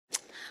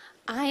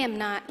I am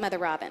not Mother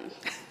Robin.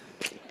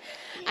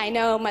 I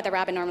know Mother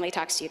Robin normally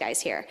talks to you guys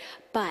here,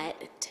 but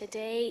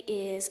today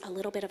is a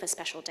little bit of a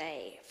special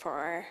day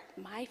for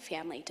my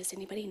family. Does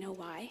anybody know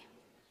why?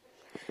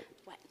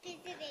 What? Because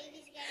the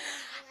baby's getting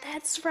born.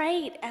 That's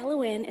right.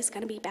 Elowen is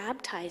going to be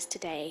baptized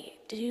today.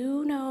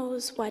 Who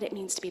knows what it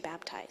means to be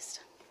baptized?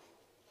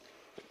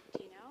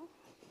 Do you know?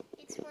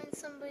 It's when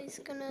somebody's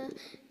gonna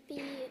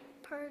be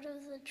part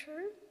of the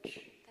church.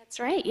 That's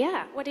right,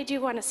 yeah. What did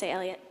you want to say,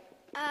 Elliot?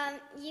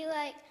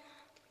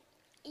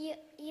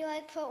 You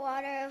put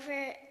water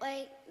over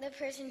like the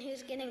person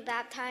who's getting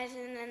baptized,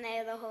 and then they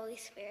have the Holy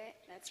Spirit.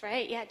 That's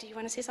right, yeah. Do you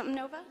want to say something,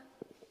 Nova?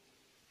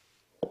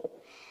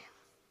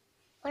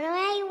 What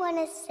I want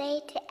to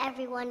say to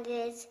everyone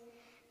is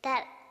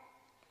that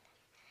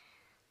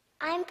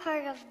I'm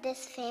part of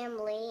this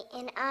family,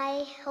 and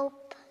I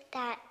hope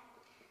that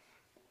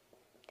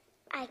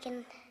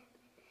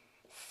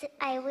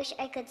I wish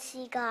I could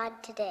see God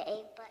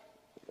today, but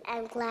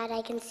I'm glad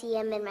I can see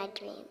him in my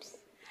dreams.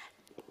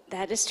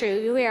 That is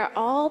true. We are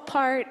all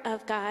part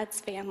of God's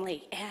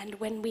family. And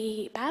when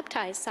we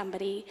baptize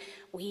somebody,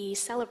 we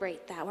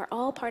celebrate that. We're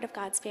all part of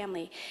God's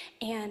family.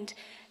 And,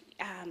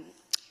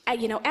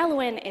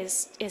 Elowen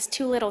is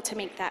too little to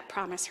make that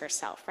promise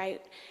herself,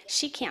 right?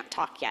 She can't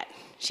talk yet.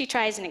 She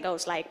tries and it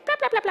goes like, blah,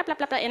 blah, blah, blah, blah,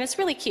 blah, blah. And it's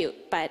really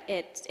cute, but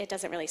it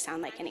doesn't really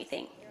sound like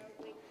anything.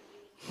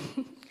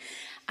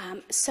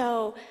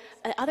 So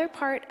the other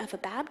part of a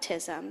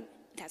baptism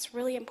that's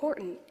really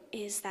important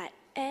is that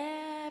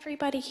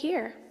everybody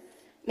here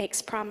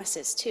makes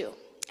promises too.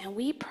 And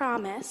we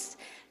promise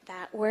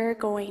that we're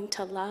going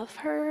to love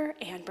her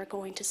and we're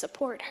going to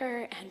support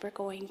her and we're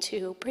going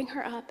to bring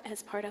her up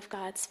as part of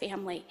God's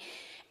family.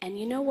 And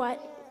you know what?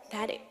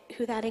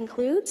 Who that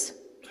includes?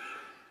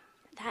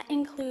 That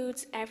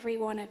includes every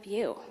one of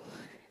you.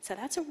 So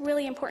that's a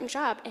really important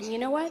job. And you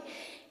know what?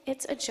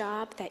 It's a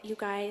job that you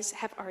guys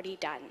have already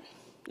done.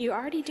 You're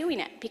already doing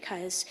it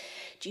because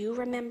do you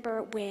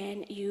remember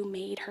when you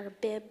made her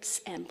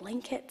bibs and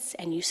blankets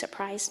and you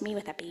surprised me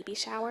with a baby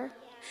shower?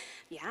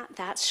 Yeah,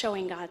 that's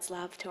showing God's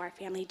love to our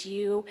family. Do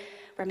you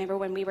remember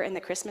when we were in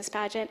the Christmas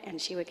pageant and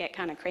she would get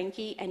kind of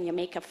cranky and you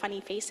make a funny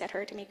face at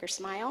her to make her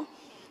smile?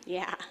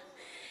 Yeah.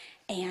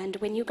 And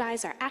when you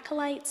guys are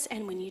acolytes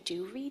and when you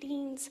do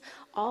readings,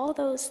 all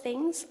those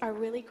things are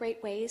really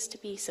great ways to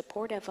be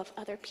supportive of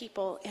other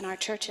people in our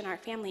church and our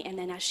family. And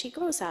then as she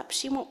grows up,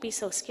 she won't be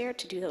so scared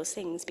to do those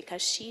things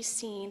because she's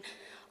seen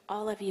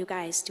all of you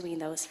guys doing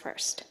those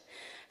first.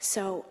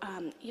 So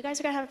you guys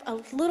are going to have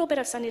a little bit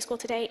of Sunday school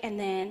today, and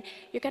then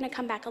you're going to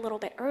come back a little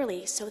bit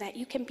early so that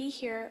you can be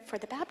here for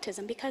the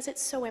baptism because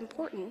it's so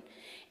important.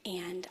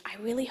 And I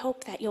really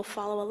hope that you'll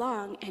follow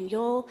along and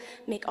you'll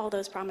make all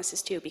those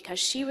promises too because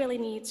she really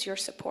needs your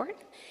support.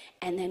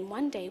 And then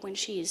one day when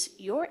she's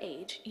your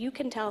age, you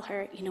can tell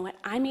her, you know what,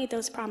 I made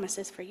those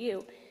promises for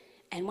you.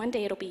 And one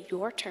day it'll be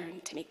your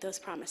turn to make those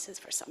promises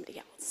for somebody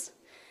else.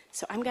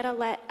 So I'm going to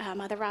let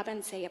Mother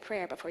Robin say a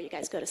prayer before you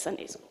guys go to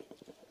Sunday school.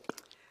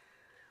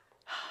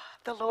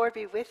 The Lord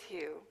be with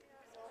you.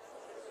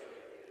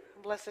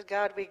 Blessed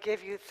God, we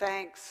give you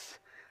thanks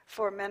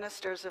for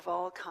ministers of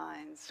all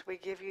kinds. We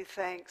give you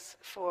thanks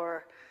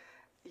for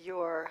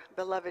your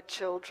beloved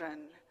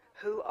children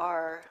who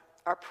are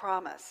our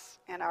promise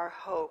and our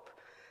hope,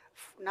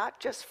 not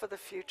just for the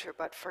future,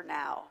 but for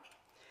now.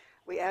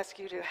 We ask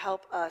you to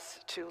help us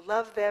to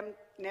love them,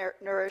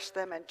 nourish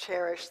them, and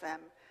cherish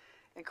them.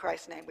 In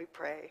Christ's name we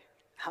pray.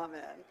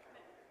 Amen.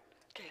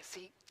 Okay,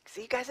 see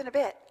you guys in a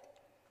bit.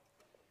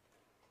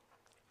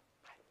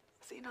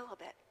 See you in a little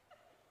bit.